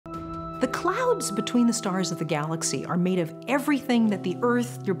The clouds between the stars of the galaxy are made of everything that the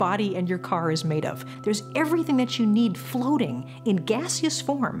Earth, your body, and your car is made of. There's everything that you need floating in gaseous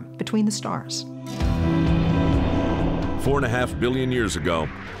form between the stars. 4.5 billion years ago,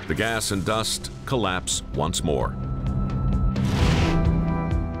 the gas and dust collapse once more.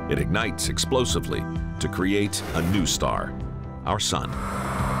 It ignites explosively to create a new star, our sun.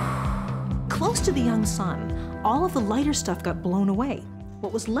 Close to the young sun, all of the lighter stuff got blown away.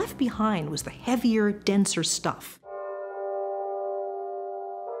 What was left behind was the heavier, denser stuff.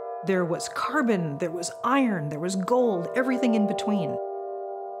 There was carbon, there was iron, there was gold, everything in between.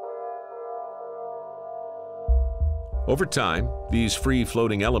 Over time, these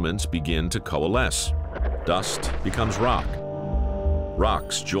free-floating elements begin to coalesce. Dust becomes rock.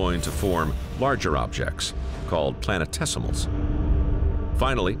 Rocks join to form larger objects, called planetesimals.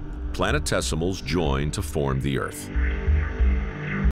 Finally, planetesimals join to form the Earth.